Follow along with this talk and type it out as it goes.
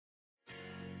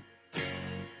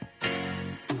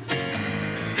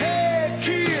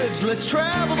kids, let's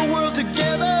travel the world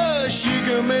together. She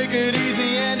can make it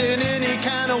easy and in any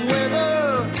kind of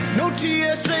weather. No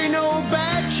TSA, no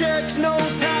bad checks, no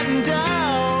patting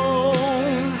down.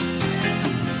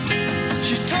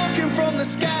 She's talking from the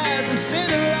skies and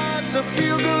sending lots of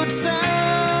feel-good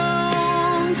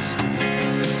sounds.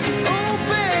 Oh,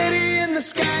 Betty in the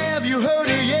sky, have you heard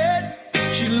her yet?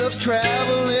 She loves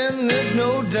traveling, there's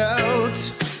no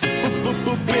doubt.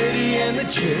 Betty and the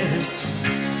Jets.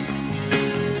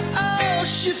 Oh,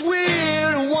 she's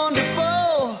weird and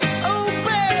wonderful. Oh,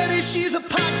 Betty, she's a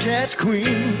podcast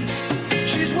queen.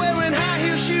 She's wearing high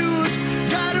heel shoes,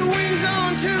 got her wings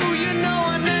on too. You know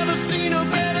I never seen her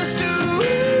better stew.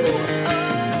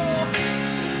 Oh,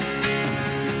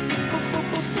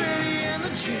 Betty and the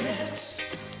Jets.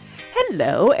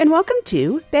 Hello, and welcome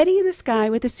to Betty in the Sky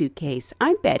with a Suitcase.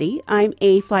 I'm Betty. I'm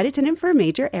a flight attendant for a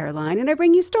major airline, and I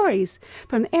bring you stories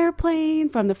from the airplane,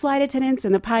 from the flight attendants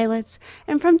and the pilots,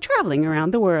 and from traveling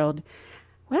around the world.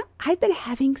 Well, I've been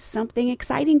having something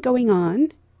exciting going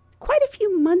on. Quite a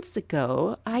few months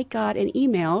ago, I got an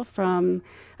email from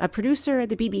a producer at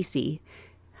the BBC.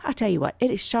 I'll tell you what, it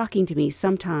is shocking to me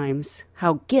sometimes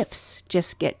how gifts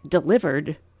just get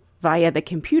delivered via the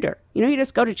computer. You know, you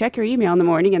just go to check your email in the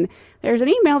morning and there's an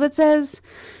email that says,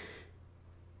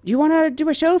 do you want to do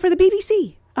a show for the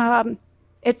BBC?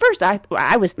 At first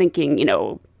I was thinking, you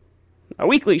know, a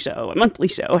weekly show, a monthly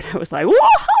show. And I was like,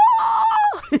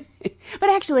 whoa! But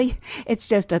actually, it's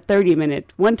just a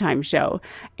 30-minute one-time show.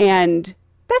 And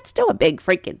that's still a big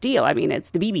freaking deal. I mean, it's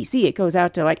the BBC. It goes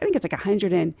out to I think it's like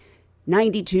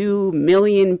 192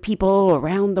 million people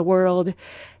around the world.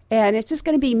 And it's just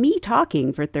going to be me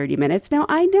talking for 30 minutes. Now,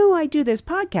 I know I do this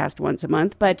podcast once a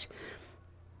month, but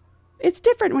it's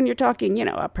different when you're talking, you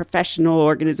know, a professional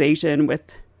organization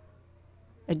with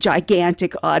a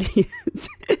gigantic audience.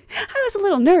 I was a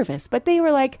little nervous, but they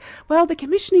were like, well, the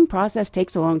commissioning process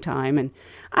takes a long time. And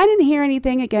I didn't hear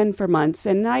anything again for months.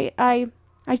 And I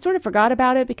sort of forgot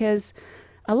about it because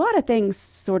a lot of things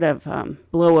sort of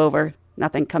blow over.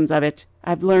 Nothing comes of it.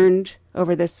 I've learned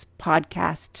over this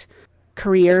podcast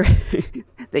career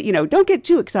that, you know, don't get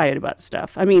too excited about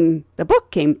stuff. I mean, the book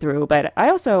came through, but I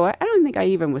don't think I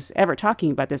even was ever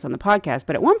talking about this on the podcast,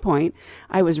 but at one point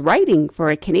I was writing for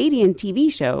a Canadian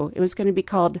TV show. It was going to be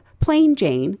called Plain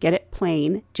Jane. Get it?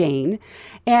 Plain Jane.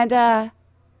 And I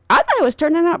thought it was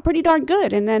turning out pretty darn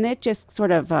good. And then it just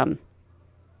sort of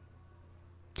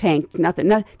tanked.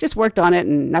 Just worked on it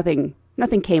and nothing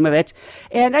came of it.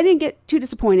 And I didn't get too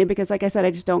disappointed because, like I said,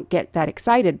 I just don't get that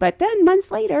excited. But then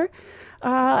months later,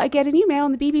 I get an email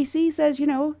and the BBC says, you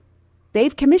know,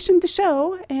 they've commissioned the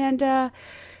show and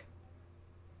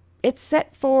it's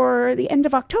set for the end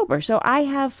of October. So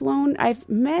I've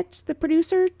met the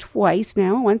producer twice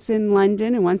now, once in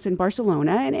London and once in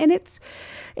Barcelona. And it's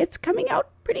coming out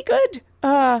pretty good.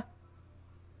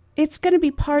 It's going to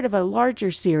be part of a larger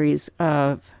series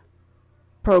of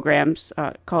programs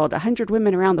called 100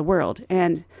 Women Around the World.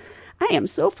 And I am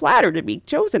so flattered to be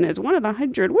chosen as one of the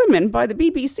 100 women by the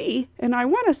BBC. And I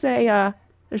want to say,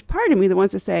 there's part of me that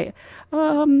wants to say,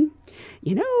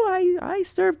 you know, I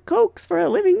serve Cokes for a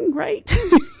living, right?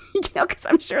 You know, because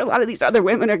I'm sure a lot of these other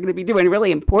women are going to be doing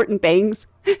really important things.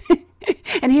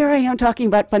 And here I am talking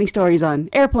about funny stories on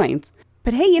airplanes.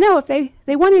 But hey, you know, if they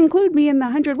want to include me in the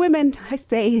 100 women, I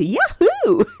say,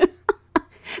 yahoo!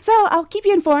 So I'll keep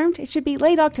you informed. It should be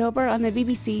late October on the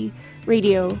BBC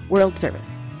Radio World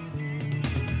Service.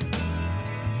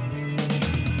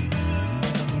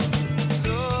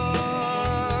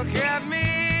 Look at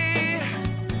me,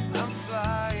 I'm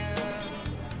flying.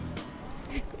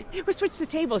 We'll switch the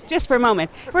tables just for a moment.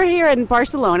 We're here in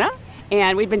Barcelona,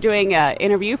 and we've been doing an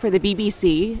interview for the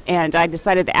BBC, and I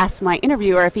decided to ask my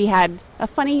interviewer if he had a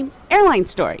funny airline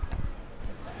story.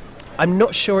 I'm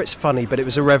not sure it's funny, but it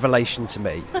was a revelation to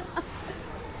me.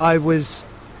 I was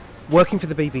working for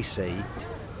the BBC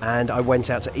and I went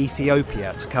out to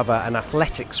Ethiopia to cover an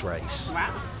athletics race.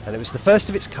 Wow. And it was the first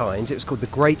of its kind. It was called the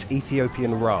Great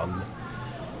Ethiopian Run.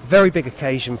 Very big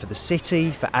occasion for the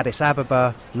city, for Addis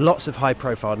Ababa, lots of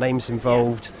high-profile names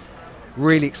involved.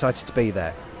 Really excited to be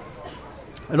there.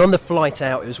 And on the flight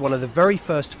out, it was one of the very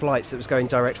first flights that was going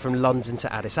direct from London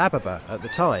to Addis Ababa at the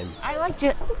time. I like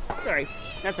to... Sorry,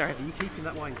 that's all right. Are you keeping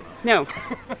that wine glass? No.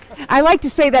 I like to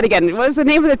say that again. What was the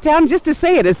name of the town? Just to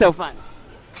say it is so fun.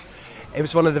 It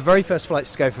was one of the very first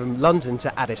flights to go from London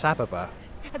to Addis Ababa.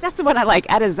 That's the one I like.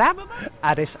 Addis Ababa?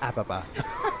 Addis Ababa.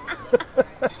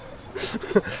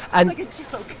 Sounds like a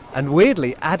joke. And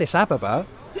weirdly, Addis Ababa,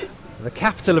 the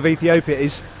capital of Ethiopia,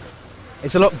 is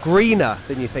a lot greener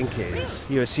than you think it is.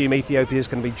 You assume Ethiopia is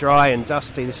going to be dry and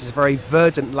dusty. This is a very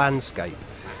verdant landscape.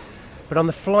 But on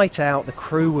the flight out, the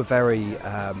crew were very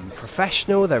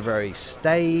professional. They're very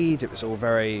staid. It was all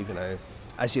very,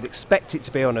 as you'd expect it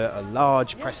to be on a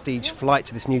large prestige flight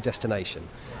to this new destination.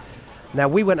 Now,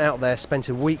 we went out there, spent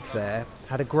a week there,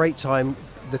 had a great time.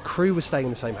 The crew was staying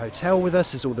in the same hotel with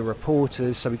us as all the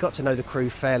reporters, so we got to know the crew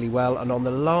fairly well. And on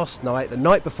the last night, the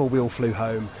night before we all flew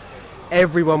home,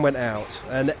 everyone went out.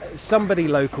 And somebody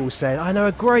local said, I know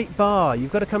a great bar,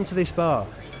 you've got to come to this bar.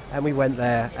 And we went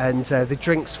there, and the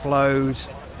drinks flowed,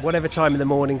 whatever time in the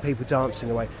morning, people dancing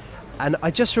away. And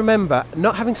I just remember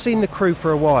not having seen the crew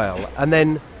for a while, and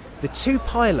then the two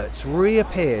pilots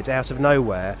reappeared out of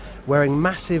nowhere wearing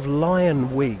massive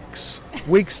lion wigs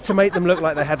to make them look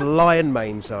like they had lion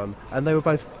manes on. And they were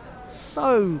both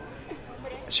so,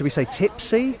 should we say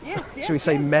tipsy? Yes, Should we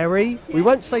say merry? Yeah. We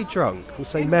won't say drunk, we'll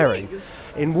say merry.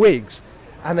 In wigs.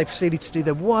 And they proceeded to do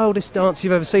the wildest dance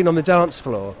you've ever seen on the dance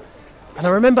floor. And I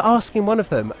remember asking one of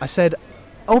them, I said,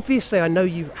 obviously I know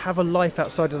you have a life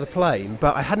outside of the plane,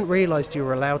 but I hadn't realised you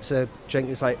were allowed to drink.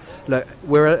 It's like, look,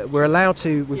 we're allowed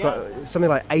to, we've got something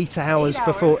like 8 hours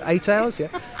before, 8 hours, yeah?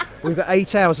 We've got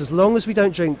 8 hours, as long as we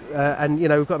don't drink, and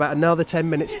we've got about another 10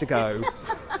 minutes to go.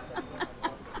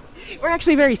 We're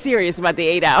actually very serious about the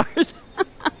 8 hours.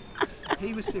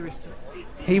 He was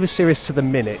serious to the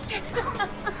minute.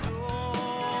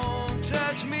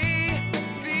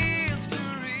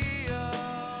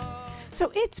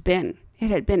 So it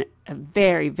had been a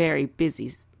very, very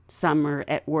busy summer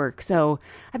at work. So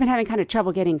I've been having kind of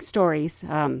trouble getting stories,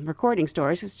 recording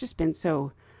stories. It's just been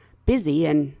so busy.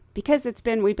 And because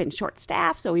we've been short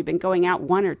staffed, so we've been going out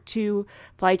 1 or 2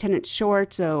 flight attendants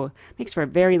short. So it makes for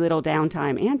very little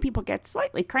downtime, and people get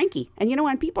slightly cranky. And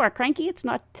when people are cranky, it's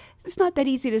not that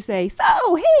easy to say,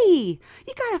 so, hey,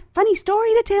 you got a funny story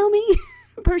to tell me?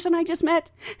 Person I just met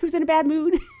who's in a bad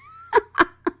mood.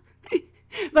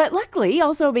 But luckily,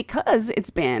 also because it's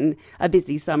been a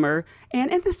busy summer,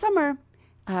 and in the summer,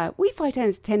 we flight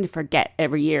attendants tend to forget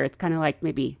every year. It's kind of like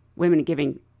maybe women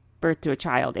giving birth to a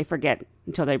child. They forget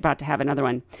until they're about to have another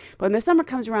one. But when the summer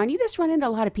comes around, you just run into a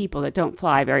lot of people that don't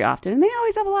fly very often, and they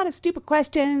always have a lot of stupid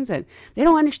questions, and they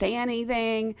don't understand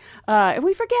anything. And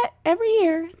we forget every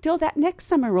year till that next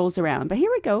summer rolls around. But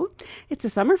here we go. It's a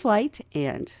summer flight,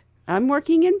 and I'm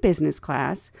working in business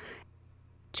class.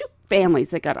 2 families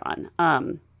that got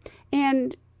on.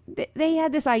 And they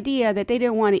had this idea that they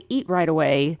didn't want to eat right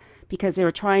away because they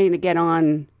were trying to get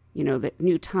on, the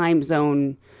new time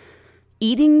zone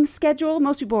eating schedule.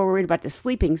 Most people were worried about the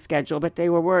sleeping schedule, but they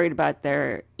were worried about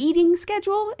their eating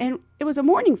schedule. And it was a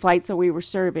morning flight, so we were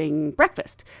serving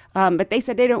breakfast. But they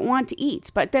said they didn't want to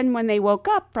eat. But then when they woke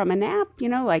up from a nap,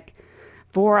 like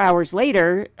 4 hours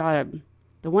later,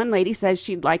 the one lady says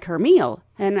she'd like her meal.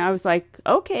 And I was like,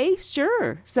 okay,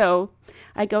 sure. So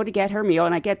I go to get her meal,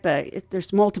 and I get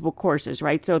there's multiple courses,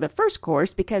 right? So the first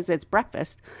course, because it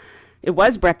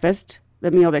was breakfast,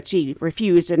 the meal that she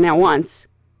refused and now wants,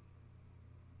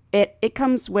 it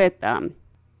comes with, it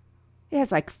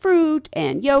has like fruit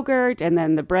and yogurt, and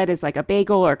then the bread is like a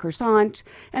bagel or a croissant.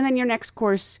 And then your next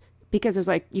course, because it's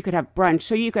like you could have brunch,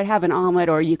 so you could have an omelet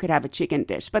or you could have a chicken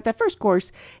dish. But the first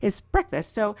course is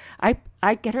breakfast. So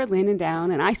I get her linen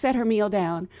down, and I set her meal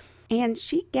down, and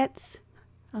she gets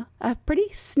a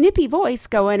pretty snippy voice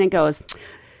going and goes,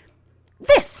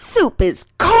 "This soup is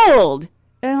cold."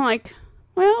 And I'm like,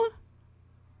 well,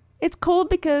 it's cold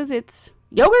because it's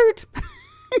yogurt.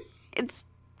 It's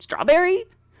strawberry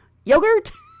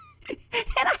yogurt. And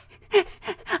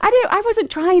I wasn't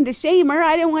trying to shame her.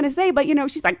 I didn't want to say, but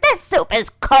she's like, "This soup is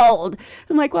cold."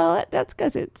 I'm like, well, that's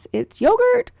because it's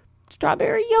yogurt,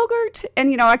 strawberry yogurt.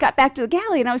 And I got back to the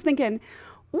galley, and I was thinking,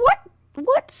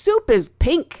 what soup is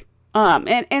pink?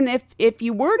 And if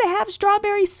you were to have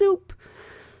strawberry soup,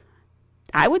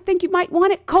 I would think you might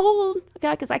want it cold,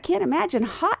 because I can't imagine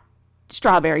hot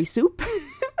strawberry soup.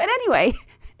 But anyway,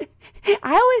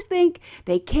 I always think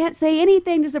they can't say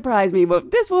anything to surprise me,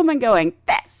 but this woman going,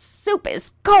 "That soup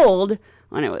is cold,"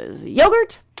 when it was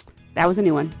yogurt, that was a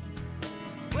new one.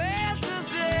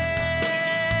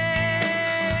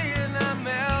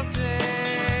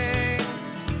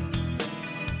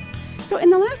 So in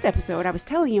the last episode, I was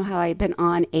telling you how I had been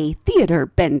on a theater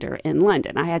bender in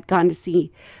London. I had gone to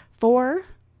see 4,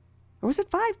 or was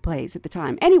it 5 plays at the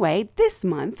time? Anyway, this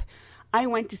month, I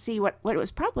went to see what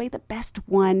was probably the best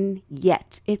one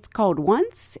yet. It's called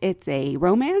Once. It's a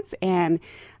romance, and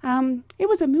it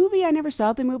was a movie. I never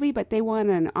saw the movie, but they won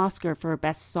an Oscar for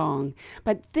Best Song.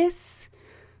 But this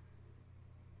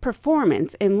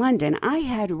performance in London, I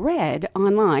had read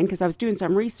online, because I was doing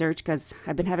some research, because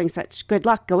I've been having such good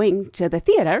luck going to the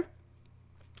theater.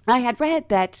 I had read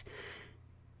that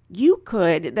you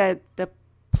could, the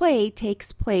play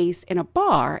takes place in a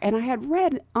bar. And I had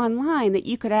read online that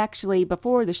you could actually,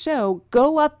 before the show,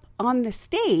 go up on the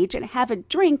stage and have a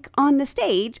drink on the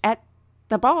stage at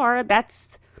the bar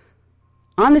that's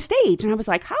on the stage. And I was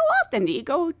like, how often do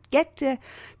you get to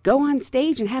go on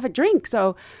stage and have a drink?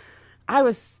 So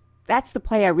that's the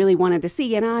play I really wanted to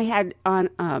see. And I had on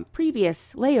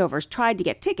previous layovers tried to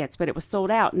get tickets, but it was sold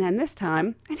out. And then this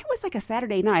time, and it was like a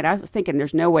Saturday night, I was thinking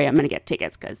there's no way I'm going to get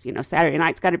tickets because, Saturday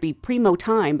night's got to be primo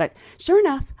time. But sure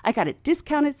enough, I got a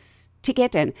discounted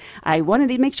ticket, and I wanted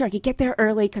to make sure I could get there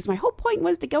early because my whole point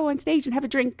was to go on stage and have a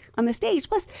drink on the stage.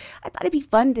 Plus, I thought it'd be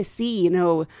fun to see,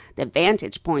 the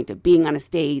vantage point of being on a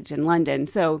stage in London.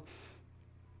 So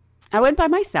I went by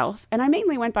myself, and I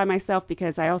mainly went by myself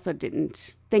because I also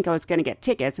didn't think I was going to get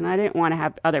tickets, and I didn't want to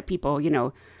have other people,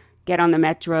 get on the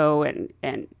metro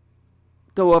and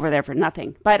go over there for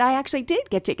nothing. But I actually did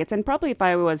get tickets, and probably if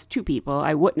I was two people,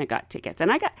 I wouldn't have got tickets.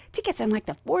 And I got tickets in like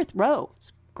the fourth row.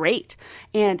 It's great.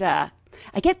 And I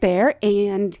get there,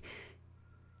 and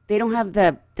they don't have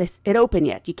it open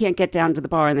yet. You can't get down to the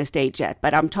bar on the stage yet.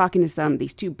 But I'm talking to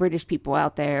these two British people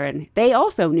out there, and they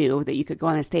also knew that you could go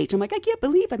on a stage. I'm like, I can't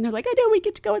believe it. And they're like, I know, we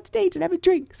get to go on stage and have a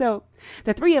drink. So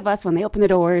the three of us, when they open the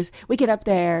doors, we get up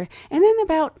there. And then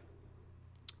about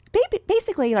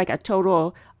basically like a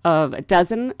total of a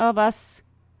dozen of us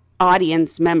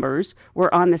audience members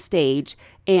were on the stage.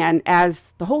 And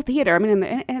as the whole theater,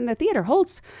 and the theater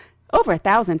holds over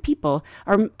 1,000 people,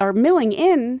 are milling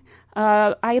in.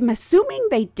 I am assuming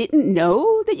they didn't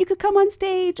know that you could come on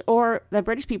stage, or the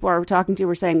British people I were talking to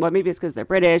were saying, well, maybe it's because they're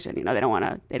British and, they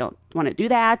don't want to do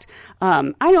that.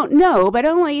 I don't know, but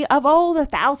only of all the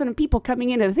 1,000 people coming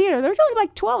into the theater, there was only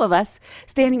like 12 of us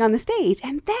standing on the stage.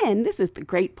 And then, this is the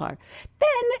great part,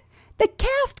 then the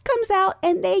cast comes out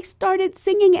and they started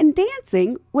singing and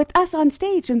dancing with us on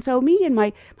stage. And so me and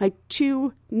my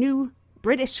two new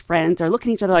British friends are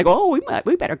looking at each other like, oh,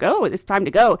 we better go. It's time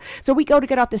to go. So we go to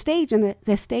get off the stage, and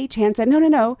the stagehand said,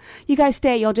 no, you guys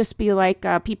stay. You'll just be like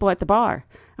people at the bar.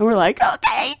 And we're like,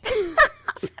 okay.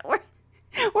 So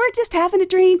we're just having a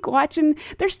drink, watching.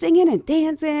 They're singing and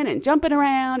dancing and jumping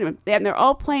around, and they're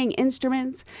all playing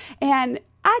instruments. And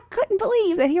I couldn't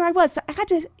believe that here I was. So I had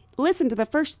to listen to the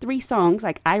first 3 songs,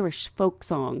 like Irish folk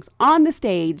songs, on the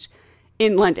stage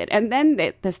in London. And then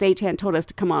the stagehand told us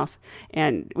to come off,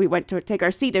 and we went to take our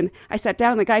seat, and I sat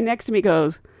down, and the guy next to me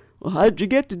goes, well, how'd you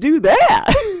get to do that?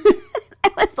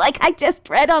 I was like, I just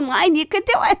read online you could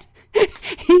do it.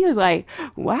 He was like,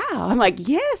 wow. I'm like,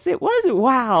 yes, it was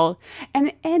wow.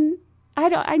 And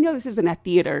I know this isn't a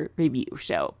theater review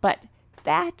show, but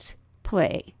that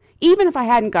play, even if I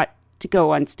hadn't got to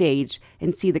go on stage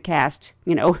and see the cast,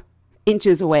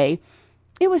 inches away,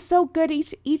 it was so good.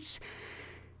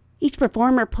 Each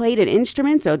performer played an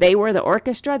instrument, so they were the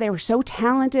orchestra. They were so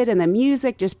talented, and the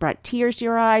music just brought tears to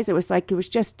your eyes. It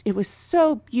was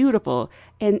so beautiful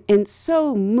and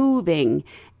so moving.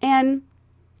 And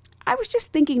I was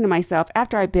just thinking to myself,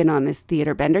 after I've been on this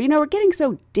theater bender, we're getting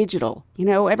so digital.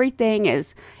 Everything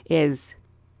is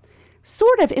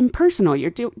sort of impersonal. You're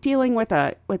dealing with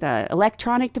a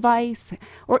electronic device,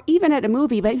 or even at a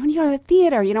movie. But when you're at the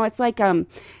theater, it's like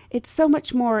it's so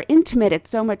much more intimate. It's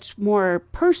so much more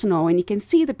personal, and you can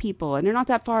see the people, and they're not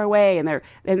that far away, and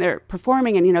they're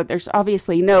performing, and there's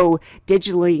obviously no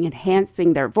digitally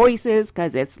enhancing their voices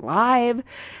because it's live.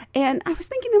 And I was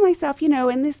thinking to myself,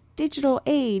 in this digital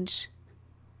age,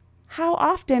 how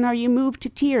often are you moved to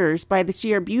tears by the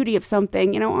sheer beauty of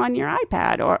something, on your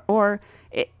iPad or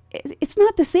it's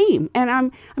not the same. And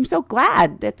I'm so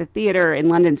glad that the theater in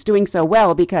London's doing so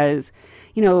well, because,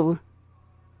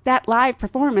 that live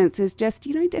performance is just,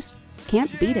 you just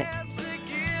can't beat it.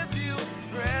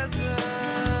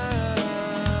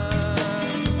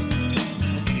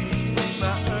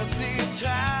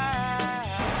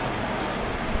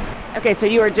 Okay, so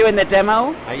you were doing the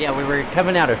demo? Yeah, we were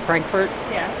coming out of Frankfurt,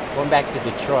 going back to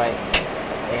Detroit,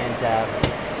 and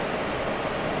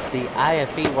the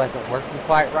IFE wasn't working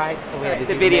quite right, so we had to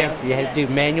do you had to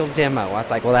do manual demo. I was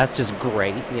like, well, that's just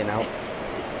great,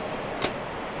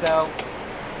 So,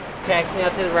 taxiing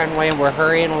out to the runway, and we're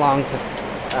hurrying along to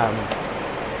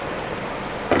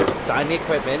find the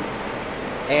equipment,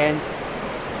 and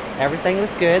everything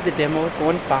was good. The demo was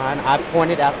going fine. I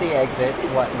pointed out the exits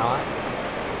and whatnot,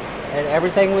 and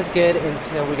everything was good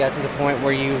until we got to the point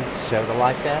where you show the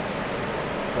life vest.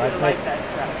 So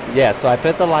I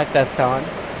put the life vest on,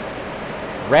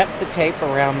 wrapped the tape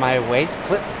around my waist,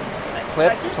 clip,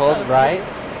 pulled right.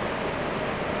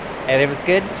 And it was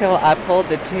good until I pulled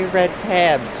the 2 red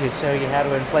tabs to show you how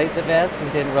to inflate the vest,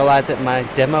 and didn't realize that my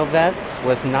demo vest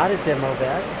was not a demo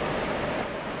vest.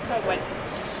 So it went...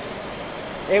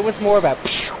 It was more about...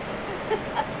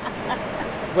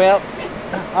 Well,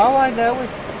 all I know is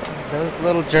those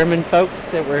little German folks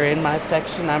that were in my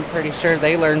section, I'm pretty sure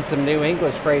they learned some new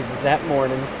English phrases that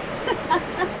morning.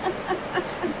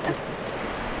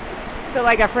 So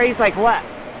like a phrase like what?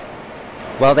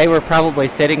 Well, they were probably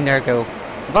sitting there go,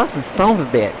 "Was ist son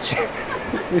of a bitch?"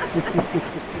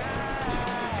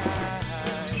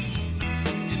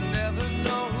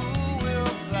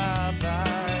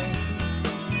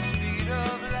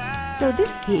 So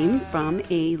this came from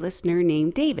a listener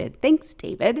named David. Thanks,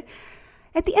 David.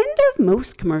 At the end of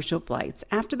most commercial flights,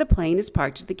 after the plane is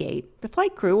parked at the gate, the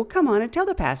flight crew will come on and tell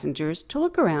the passengers to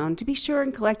look around to be sure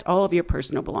and collect all of your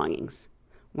personal belongings.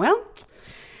 Well,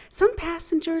 some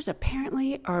passengers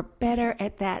apparently are better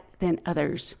at that than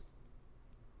others.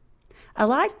 A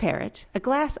live parrot, a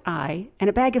glass eye, and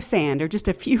a bag of sand are just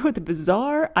a few of the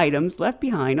bizarre items left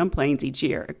behind on planes each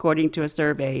year, according to a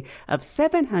survey of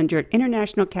 700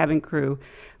 international cabin crew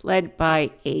led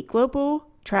by a global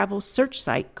travel search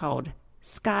site called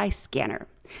Skyscanner.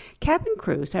 Cabin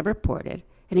crews have reported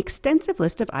an extensive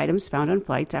list of items found on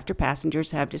flights after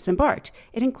passengers have disembarked.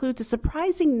 It includes a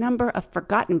surprising number of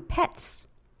forgotten pets.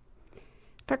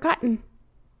 Forgotten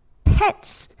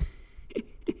pets!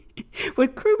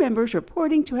 With crew members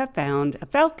reporting to have found a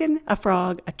falcon, a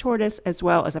frog, a tortoise, as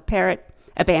well as a parrot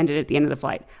abandoned at the end of the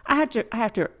flight. I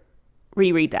have to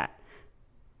reread that.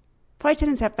 Flight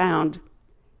attendants have found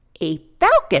a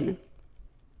falcon,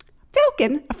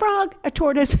 a frog, a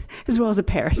tortoise, as well as a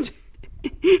parrot.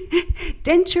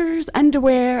 Dentures,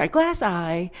 underwear, a glass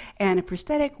eye, and a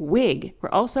prosthetic wig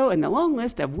were also in the long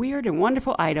list of weird and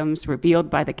wonderful items revealed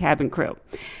by the cabin crew.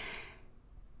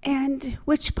 And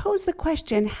which posed the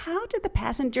question, how did the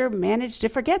passenger manage to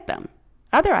forget them?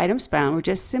 Other items found were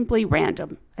just simply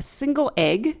random. A single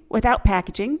egg without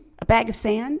packaging, a bag of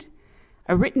sand,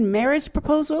 a written marriage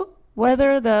proposal.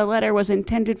 Whether the letter was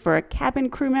intended for a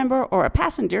cabin crew member or a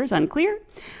passenger is unclear.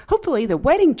 Hopefully the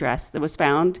wedding dress that was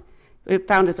found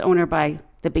its owner by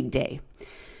the big day.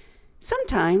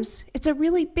 Sometimes it's a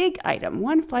really big item.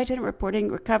 One flight attendant reporting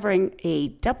recovering a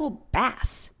double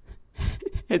bass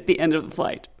at the end of the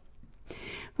flight.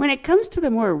 When it comes to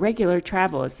the more regular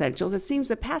travel essentials, it seems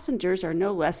that passengers are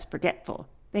no less forgetful.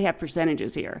 They have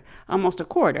percentages here. Almost a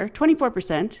quarter,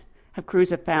 24% of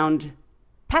crews have found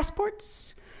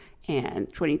passports,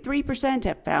 and 23%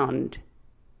 have found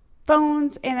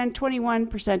phones, and then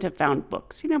 21% have found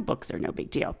books. Books are no big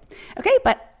deal. Okay,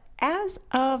 but as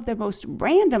of the most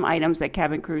random items that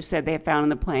cabin crew said they have found on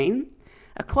the plane,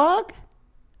 a clog,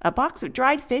 a box of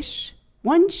dried fish,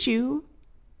 one shoe,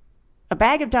 a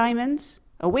bag of diamonds,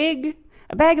 a wig,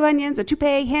 a bag of onions, a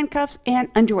toupee, handcuffs, and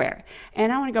underwear.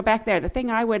 And I want to go back there. The thing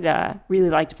I would really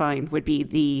like to find would be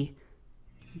the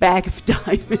bag of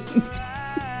diamonds.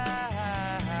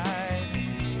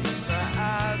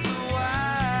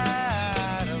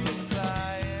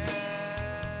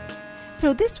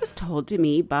 So this was told to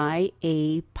me by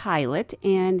a pilot,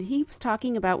 and he was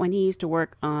talking about when he used to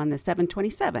work on the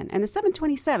 727. And the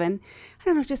 727, I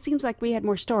don't know, it just seems like we had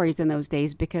more stories in those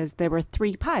days because there were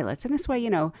 3 pilots. And this way,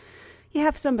 you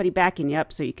have somebody backing you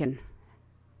up so you can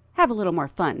have a little more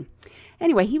fun.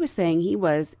 Anyway, he was saying he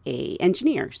was an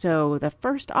engineer. So the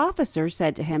first officer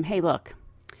said to him, "Hey, look,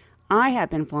 I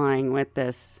have been flying with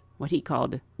this, what he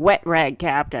called, wet rag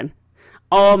captain.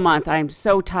 All month. I'm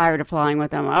so tired of flying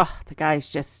with him. Oh, the guy's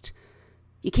just,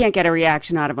 you can't get a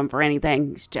reaction out of him for anything.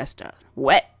 He's just a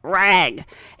wet rag."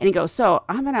 And he goes, "So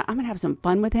I'm gonna have some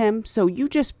fun with him. So you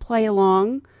just play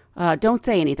along. Don't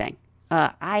say anything."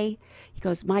 He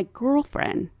goes, "My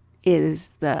girlfriend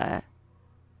is the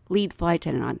lead flight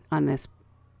attendant on this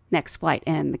next flight,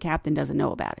 and the captain doesn't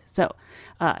know about it. So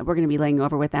we're gonna be laying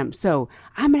over with them. So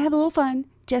I'm gonna have a little fun.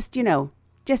 Just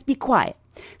be quiet."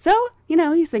 So,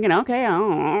 he's thinking, okay, I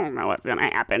don't know what's going to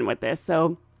happen with this.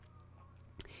 So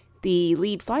the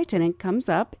lead flight attendant comes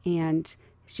up and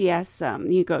she asks,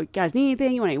 "You guys need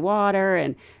anything? You want any water?"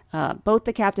 And both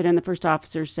the captain and the first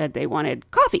officer said they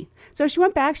wanted coffee. So she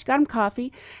went back, she got him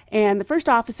coffee. And the first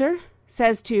officer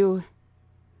says to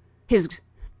his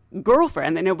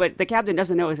girlfriend, but the captain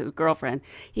doesn't know it's his girlfriend.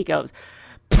 He goes,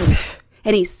 "Pfft,"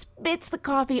 and he spits the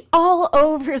coffee all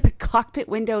over the cockpit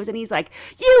windows. And he's like,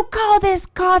 "You call this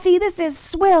coffee? This is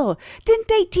swill. Didn't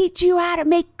they teach you how to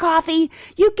make coffee?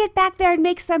 You get back there and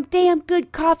make some damn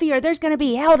good coffee or there's going to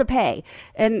be hell to pay."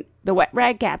 And the wet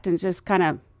rag captain's just kind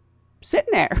of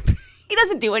sitting there. He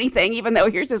doesn't do anything, even though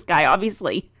here's this guy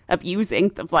obviously abusing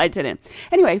the flight attendant.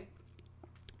 Anyway,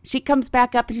 she comes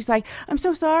back up and she's like, I'm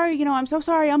so sorry. I'm so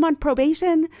sorry. I'm on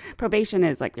probation. Probation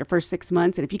is like your first 6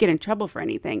 months. And if you get in trouble for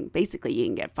anything, basically you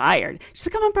can get fired. She's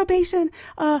like, I'm on probation.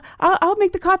 I'll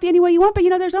make the coffee any way you want. But,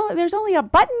 there's only a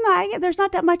button. There's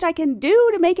not that much I can do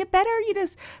to make it better. You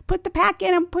just put the pack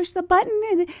in and push the button.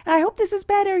 And I hope this is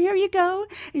better. Here you go.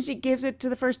 And she gives it to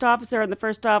the first officer. And the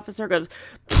first officer goes,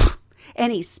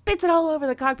 and he spits it all over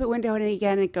the cockpit window, and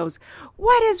again it goes,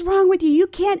 what is wrong with you? You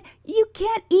can't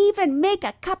even make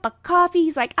a cup of coffee.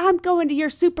 He's like, I'm going to your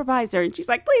supervisor. And she's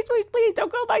like, please,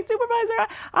 don't go to my supervisor.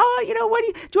 Do you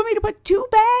want me to put 2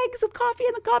 bags of coffee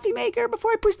in the coffee maker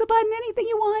before I push the button? Anything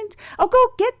you want. I'll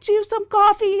go get you some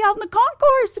coffee out in the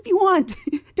concourse if you want.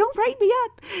 Don't write me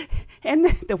up. And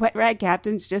the wet rag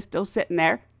captain's just still sitting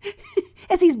there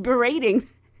as he's berating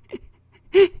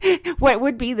what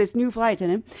would be this new flight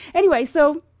attendant. Anyway,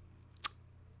 so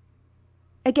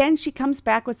again, she comes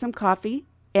back with some coffee,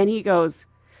 and he goes,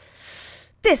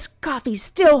 this coffee's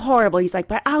still horrible. He's like,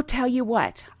 but I'll tell you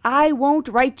what, I won't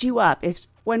write you up. If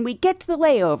when we get to the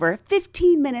layover,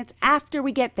 15 minutes after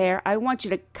we get there, I want you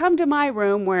to come to my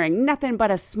room wearing nothing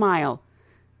but a smile.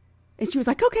 And she was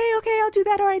like, okay, I'll do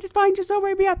that. All right, it's fine. Just don't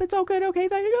wake me up. It's all good. Okay,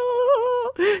 thank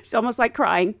you. She's almost like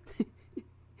crying.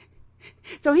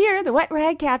 So here, the wet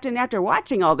rag captain, after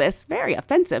watching all this very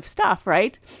offensive stuff,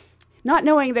 right? Not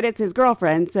knowing that it's his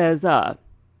girlfriend, says,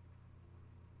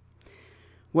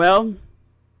 well,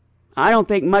 I don't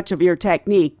think much of your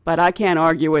technique, but I can't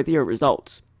argue with your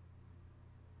results.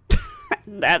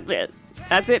 That's it.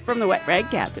 That's it from the wet rag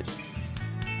captain.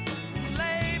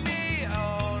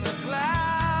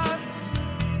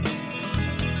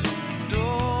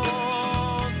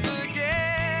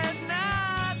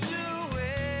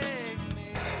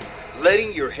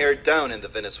 Letting your hair down in the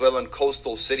Venezuelan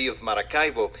coastal city of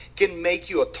Maracaibo can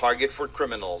make you a target for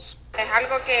criminals.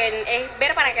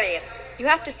 You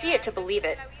have to see it to believe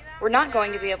it. We're not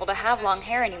going to be able to have long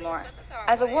hair anymore.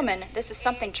 As a woman, this is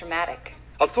something traumatic.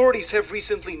 Authorities have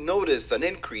recently noticed an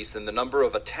increase in the number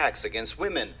of attacks against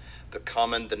women. The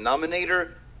common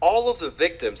denominator, all of the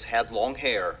victims had long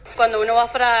hair.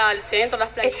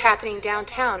 It's happening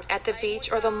downtown, at the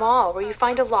beach or the mall, where you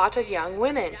find a lot of young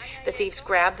women. The thieves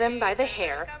grab them by the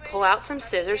hair, pull out some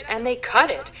scissors, and they cut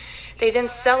it. They then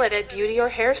sell it at beauty or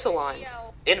hair salons.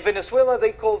 In Venezuela,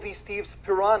 they call these thieves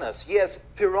piranhas. Yes,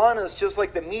 piranhas, just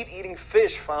like the meat-eating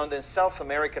fish found in South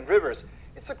American rivers.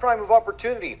 It's a crime of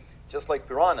opportunity. Just like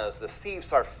piranhas, the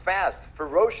thieves are fast,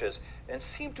 ferocious, and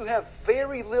seem to have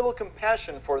very little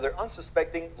compassion for their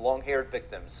unsuspecting long-haired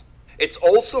victims. It's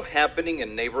also happening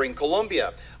in neighboring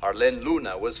Colombia. Arlene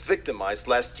Luna was victimized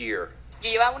last year.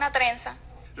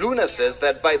 Luna says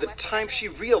that by the time she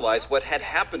realized what had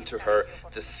happened to her,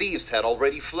 the thieves had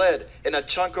already fled, and a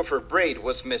chunk of her braid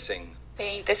was missing.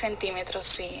 20 centímetros,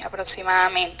 sí,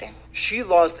 aproximadamente. She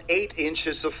lost 8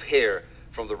 inches of hair.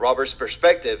 From the robber's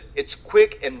perspective, it's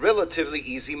quick and relatively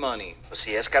easy money.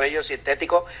 Si es cabello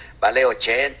sintético, vale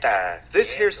 80.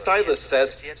 This hairstylist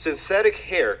says synthetic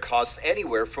hair costs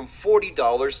anywhere from $40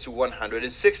 to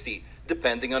 $160,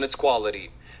 depending on its quality.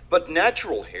 But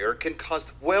natural hair can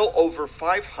cost well over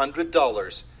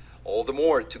 $500. All the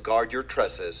more to guard your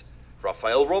tresses.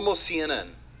 Rafael Romo, CNN.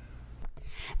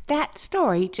 That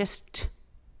story just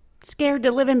scared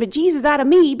the living bejesus out of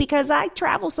me because I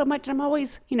travel so much. I'm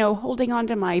always, holding on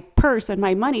to my purse and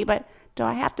my money. But do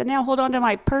I have to now hold on to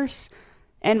my purse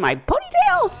and my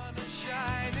ponytail?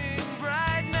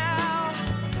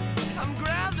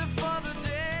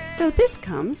 So this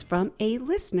comes from a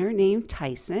listener named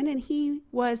Tyson, and he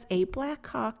was a Black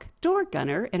Hawk door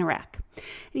gunner in Iraq. And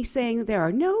he's saying there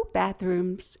are no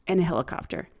bathrooms and a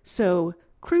helicopter. So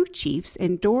crew chiefs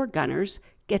and door gunners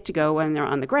get to go when they're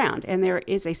on the ground. And there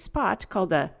is a spot called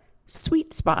the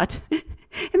sweet spot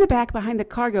in the back behind the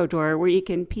cargo door where you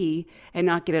can pee and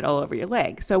not get it all over your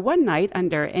leg. So one night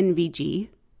under NVG,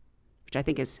 which I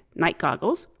think is night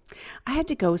goggles, I had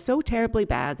to go so terribly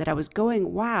bad that I was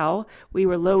going while we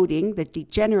were loading the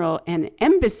general and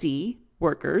embassy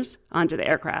workers onto the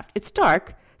aircraft. It's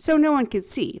dark, so no one could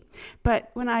see.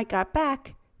 But when I got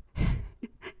back,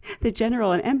 the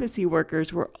general and embassy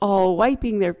workers were all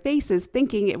wiping their faces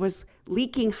thinking it was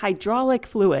leaking hydraulic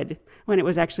fluid when it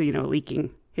was actually,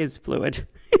 leaking his fluid.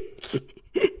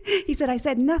 He said, I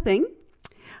said nothing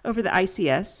over the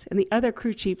ICS, and the other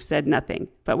crew chief said nothing.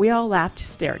 But we all laughed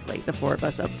hysterically, the 4 of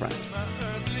us up front.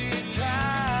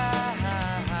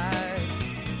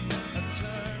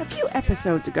 A few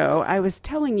episodes ago, I was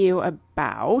telling you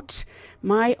about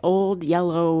my old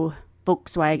yellow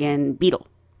Volkswagen Beetle.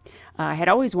 I had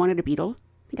always wanted a Beetle.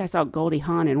 I think I saw Goldie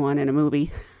Hawn in one in a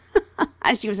movie.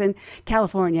 She was in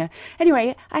California.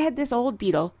 Anyway, I had this old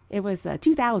Beetle. It was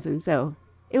 2000, so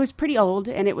it was pretty old,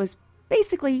 and it was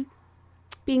basically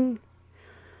being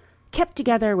kept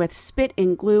together with spit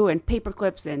and glue and paper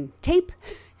clips and tape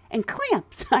and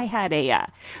clamps. I had a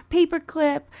paper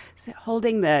clip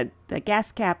holding the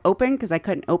gas cap open because I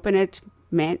couldn't open it,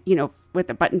 with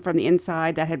the button from the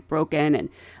inside that had broken, and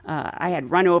I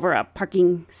had run over a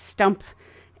parking stump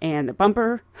and the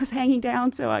bumper was hanging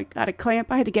down, so I got a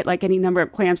clamp. I had to get like any number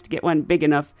of clamps to get one big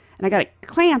enough, and I got a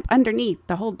clamp underneath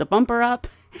to hold the bumper up,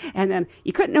 and then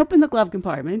you couldn't open the glove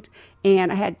compartment,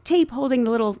 and I had tape holding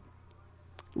the little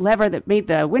lever that made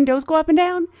the windows go up and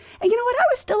down. And you know what? I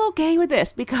was still okay with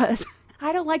this because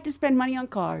I don't like to spend money on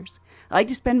cars. I like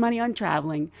to spend money on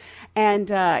traveling, and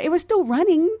it was still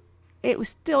running. It was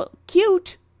still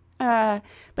cute. But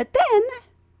then,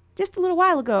 just a little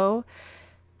while ago,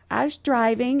 I was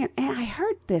driving and I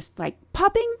heard this like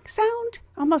popping sound,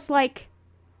 almost like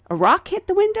a rock hit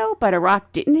the window, but a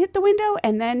rock didn't hit the window.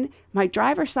 And then my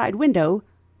driver's side window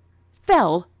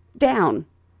fell down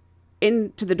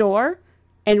into the door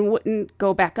and wouldn't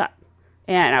go back up.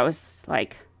 And I was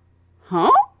like,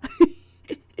 huh?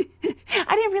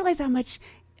 I didn't realize how much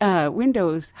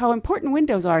how important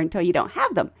windows are until you don't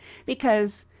have them,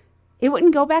 because it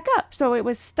wouldn't go back up. So it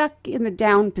was stuck in the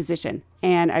down position.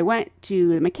 And I went to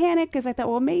the mechanic because I thought,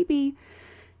 well, maybe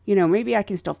I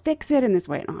can still fix it, and this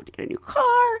way I don't have to get a new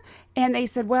car. And they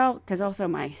said, well, because also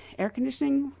my air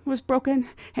conditioning was broken,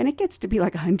 and it gets to be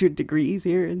like 100 degrees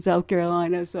here in South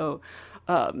Carolina. So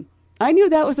I knew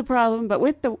that was a problem, but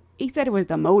he said it was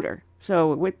the motor.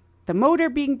 So with the motor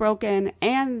being broken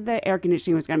and the air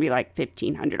conditioning was going to be like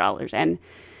 $1,500. And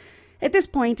at this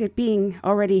point, it being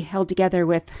already held together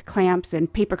with clamps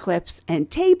and paper clips and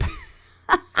tape,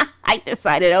 I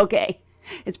decided, okay,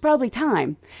 it's probably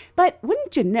time. But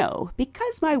wouldn't you know,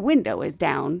 because my window is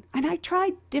down, and I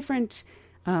tried different,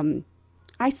 I've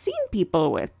seen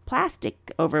people with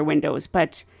plastic over windows,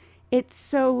 but it's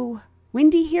so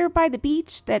windy here by the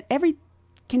beach that every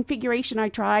configuration I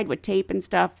tried with tape and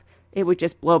stuff, it would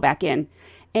just blow back in.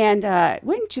 And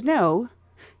wouldn't you know,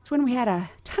 it's when we had a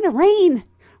ton of rain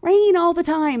all the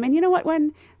time. And you know what?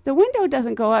 When the window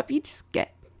doesn't go up, you just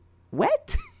get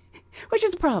wet, which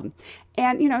is a problem.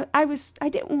 And, I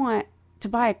didn't want to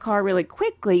buy a car really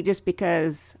quickly just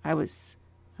because I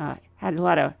had a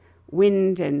lot of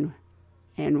wind and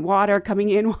water coming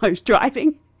in while I was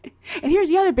driving. And here's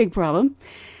the other big problem.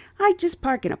 I just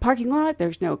park in a parking lot.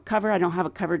 There's no cover. I don't have a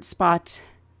covered spot.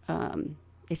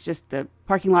 It's just the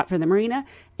parking lot for the marina.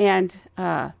 And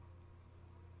I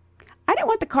didn't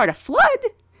want the car to flood.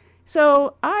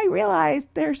 So I realized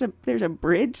there's a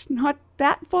bridge not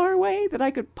that far away that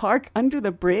I could park under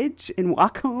the bridge and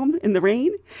walk home in the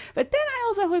rain. But then I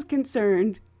also was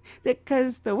concerned that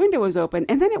because the window was open.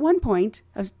 And then at one point,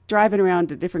 I was driving around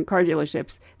to different car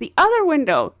dealerships. The other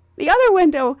window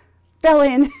fell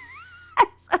in.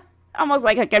 Almost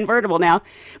like a convertible now.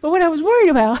 But what I was worried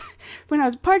about when I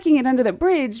was parking it under the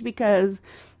bridge, because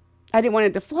I didn't want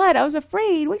it to flood, I was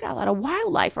afraid. We got a lot of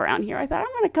wildlife around here. I thought,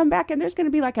 I'm going to come back and there's going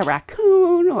to be like a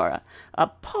raccoon or a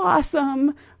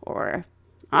possum or,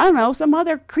 I don't know, some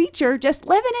other creature just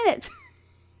living in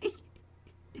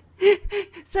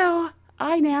it. So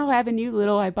I now have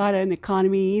I bought an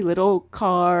economy little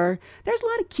car. There's a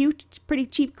lot of cute, pretty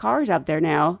cheap cars out there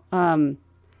now. And,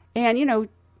 I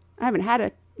haven't had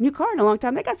a new car in a long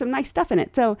time. They got some nice stuff in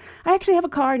it. So I actually have a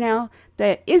car now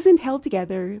that isn't held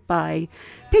together by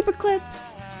paper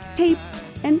clips, tape,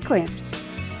 and clamps.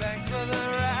 Thanks for the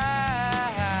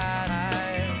ride.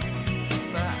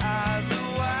 My eyes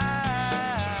are wide.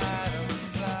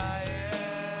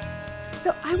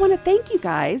 So I want to thank you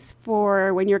guys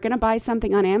for when you're going to buy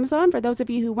something on Amazon, for those of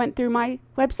you who went through my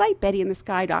website,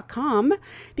 bettyinthesky.com,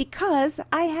 because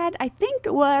I think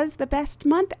it was the best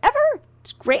month ever.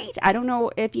 It's great. I don't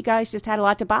know if you guys just had a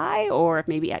lot to buy or if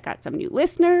maybe I got some new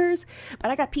listeners,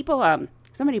 but I got people,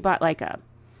 somebody bought like a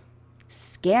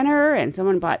scanner and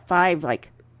someone bought 5 like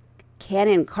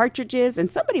Canon cartridges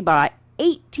and somebody bought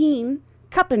 18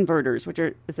 cup inverters, which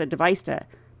is a device to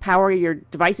power your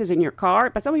devices in your car,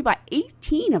 but somebody bought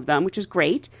 18 of them, which is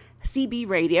great. CB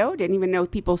radio. Didn't even know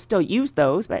people still use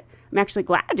those, but I'm actually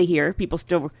glad to hear people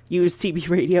still use CB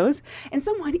radios. And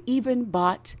someone even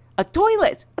bought a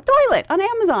toilet on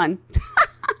Amazon.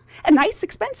 A nice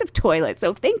expensive toilet.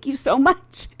 So thank you so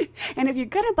much. And if you're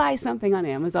going to buy something on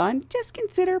Amazon, just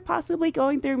consider possibly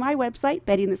going through my website,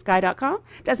 bettyinthesky.com.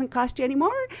 Doesn't cost you any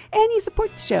more, and you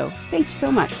support the show. Thank you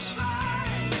so much.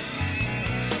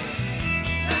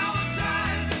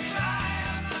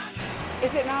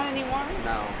 Is it not anymore?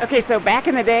 No. Okay, so back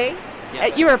in the day,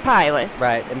 you were a pilot.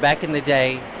 Right, and back in the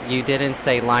day, you didn't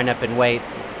say line up and wait,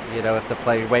 if the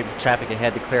plane wait for traffic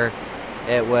ahead to clear.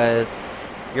 It was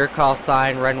your call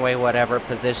sign, runway, whatever,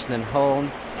 position and hold.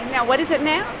 And now what is it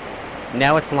now?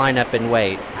 Now it's line up and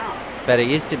wait. Oh. But it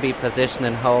used to be position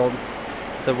and hold.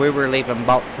 So we were leaving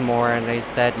Baltimore, and they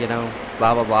said,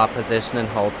 blah, blah, blah, position and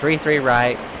hold. 3-3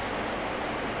 right.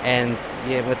 And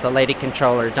with the lady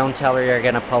controller, don't tell her you're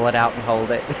going to pull it out and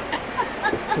hold it.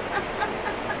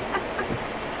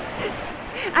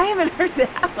 I haven't heard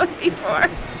that one before.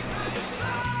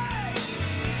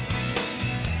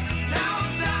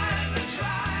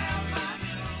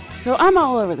 So I'm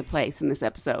all over the place in this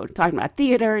episode, talking about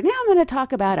theater. Now I'm going to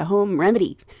talk about a home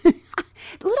remedy.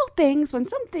 Little things, when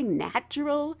something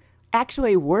natural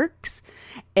actually works,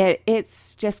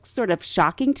 it's just sort of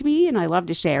shocking to me, and I love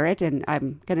to share it, and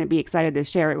I'm going to be excited to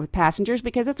share it with passengers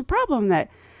because it's a problem that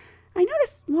I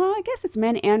notice, well, I guess it's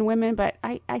men and women, but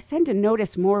I tend to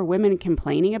notice more women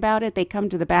complaining about it. They come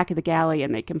to the back of the galley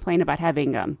and they complain about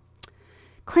having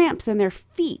cramps in their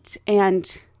feet,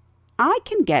 and I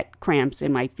can get cramps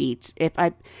in my feet if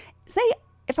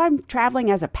I'm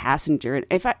traveling as a passenger,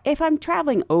 if I'm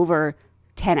traveling over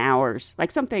 10 hours, like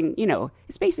something,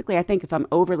 it's basically, I think if I'm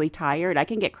overly tired, I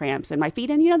can get cramps in my feet,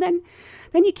 and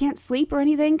then you can't sleep or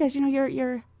anything because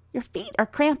your feet are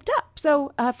cramped up.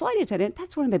 So flight attendant,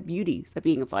 that's one of the beauties of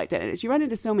being a flight attendant, is you run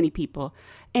into so many people,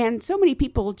 and so many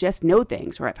people just know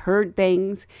things or have heard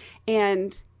things,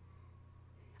 and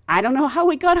I don't know how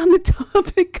we got on the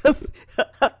topic of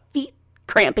feet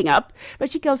cramping up, but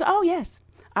she goes, oh yes,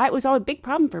 it was all a big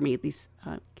problem for me, these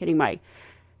getting my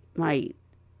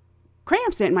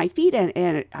cramps in my feet,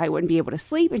 and I wouldn't be able to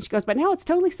sleep. And she goes, but now it's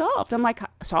totally solved. I'm like,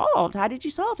 solved? How did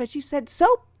you solve it? She said,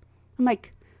 soap. I'm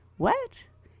like, what?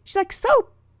 She's like,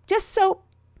 soap, just soap.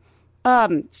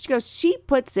 She goes, she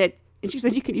puts it, and she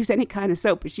said you can use any kind of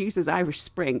soap, but she uses Irish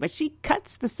Spring. But she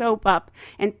cuts the soap up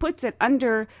and puts it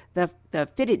under the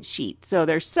fitted sheet. So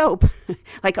there's soap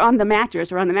like on the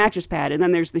mattress or on the mattress pad, and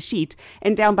then there's the sheet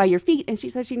and down by your feet. And she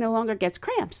says she no longer gets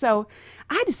cramps. So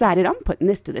I decided I'm putting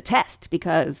this to the test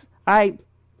because I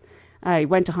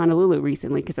went to Honolulu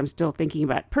recently because I'm still thinking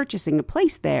about purchasing a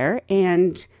place there.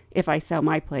 And if I sell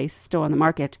my place, still on the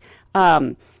market,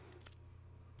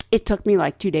 it took me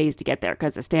like 2 days to get there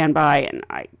because of standby, and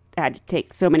I had to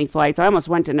take so many flights. I almost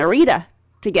went to Narita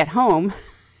to get home.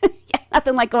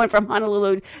 Nothing like going from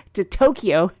Honolulu to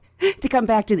Tokyo to come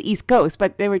back to the East Coast,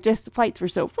 but flights were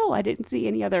so full, I didn't see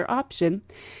any other option.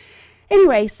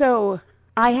 Anyway, so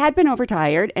I had been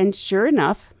overtired, and sure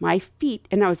enough, my feet,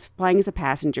 and I was flying as a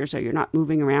passenger, so you're not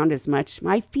moving around as much,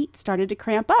 my feet started to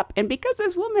cramp up. And because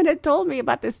this woman had told me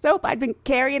about this soap, I'd been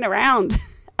carrying around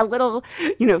a little,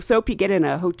 soap you get in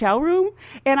a hotel room.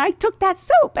 And I took that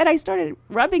soap and I started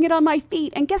rubbing it on my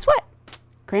feet. And guess what?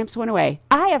 Cramps went away.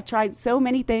 I have tried so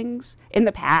many things in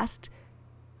the past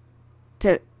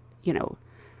to,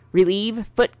 relieve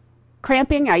foot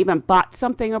cramping. I even bought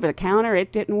something over the counter.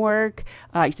 It didn't work.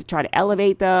 I used to try to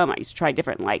elevate them. I used to try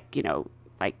different, like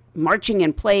marching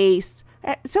in place.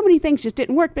 So many things just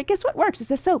didn't work. But guess what works? It's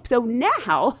the soap. So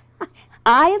now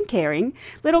I am carrying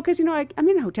little, because, I'm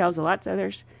in hotels a lot, so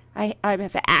I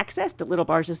have access to little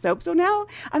bars of soap. So now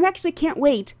I actually can't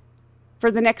wait for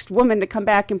the next woman to come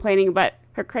back complaining about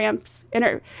her cramps in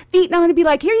her feet. And I'm going to be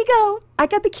like, here you go. I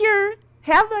got the cure.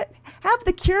 Have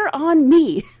the cure on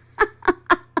me.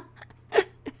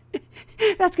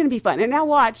 That's going to be fun. And now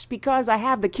watch, because I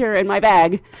have the cure in my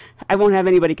bag, I won't have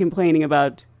anybody complaining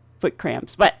about foot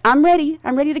cramps. But I'm ready.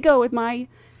 I'm ready to go with my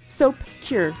soap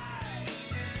cure.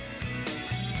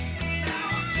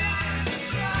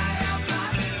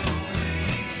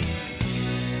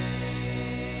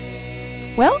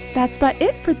 Well, that's about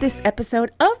it for this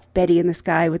episode of Betty in the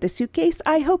Sky with a Suitcase.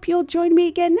 I hope you'll join me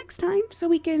again next time so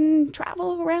we can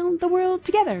travel around the world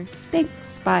together.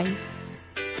 Thanks. Bye.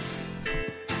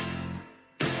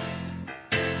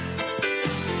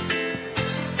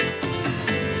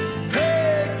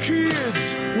 Hey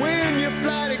kids, when you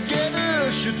fly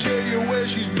together, she'll tell you where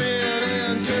she's been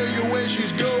and tell you where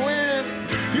she's going.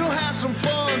 You'll have some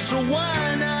fun, so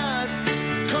why not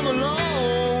come along?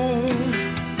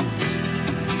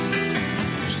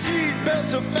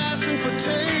 Belts are fastened for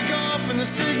takeoff and the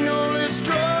signal is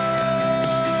strong.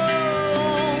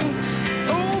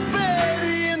 Oh,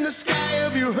 Betty in the Sky,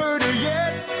 have you heard her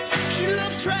yet? She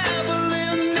loves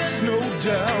traveling, there's no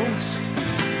doubt.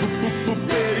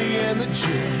 Betty and the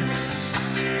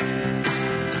Jets.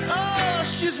 Oh,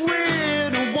 she's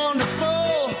weird and wonderful.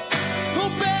 Oh,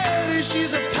 Betty,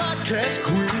 she's a podcast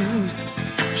queen.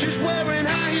 She's wearing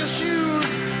high heel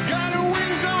shoes, got her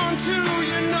wings on too.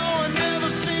 I've never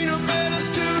seen her better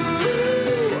stew.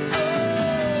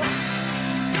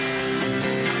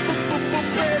 Oh,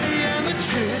 Betty and the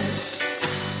Jets.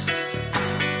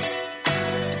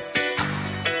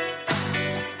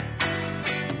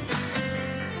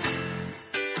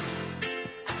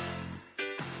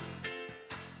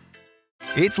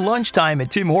 It's lunchtime at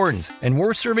Tim Hortons, and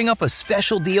we're serving up a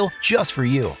special deal just for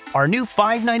you. Our new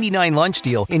 $5.99 lunch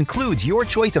deal includes your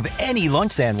choice of any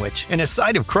lunch sandwich and a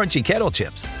side of crunchy kettle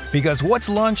chips. Because what's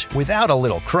lunch without a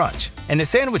little crunch? And the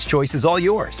sandwich choice is all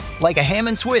yours, like a ham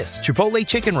and Swiss, Chipotle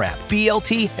chicken wrap,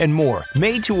 BLT, and more,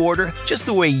 made to order just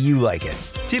the way you like it.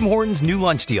 Tim Hortons' new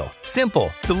lunch deal.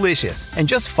 Simple, delicious, and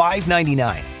just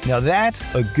 $5.99. Now that's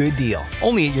a good deal.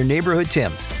 Only at your neighborhood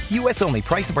Tim's. U.S. only.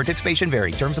 Price and participation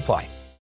vary. Terms apply.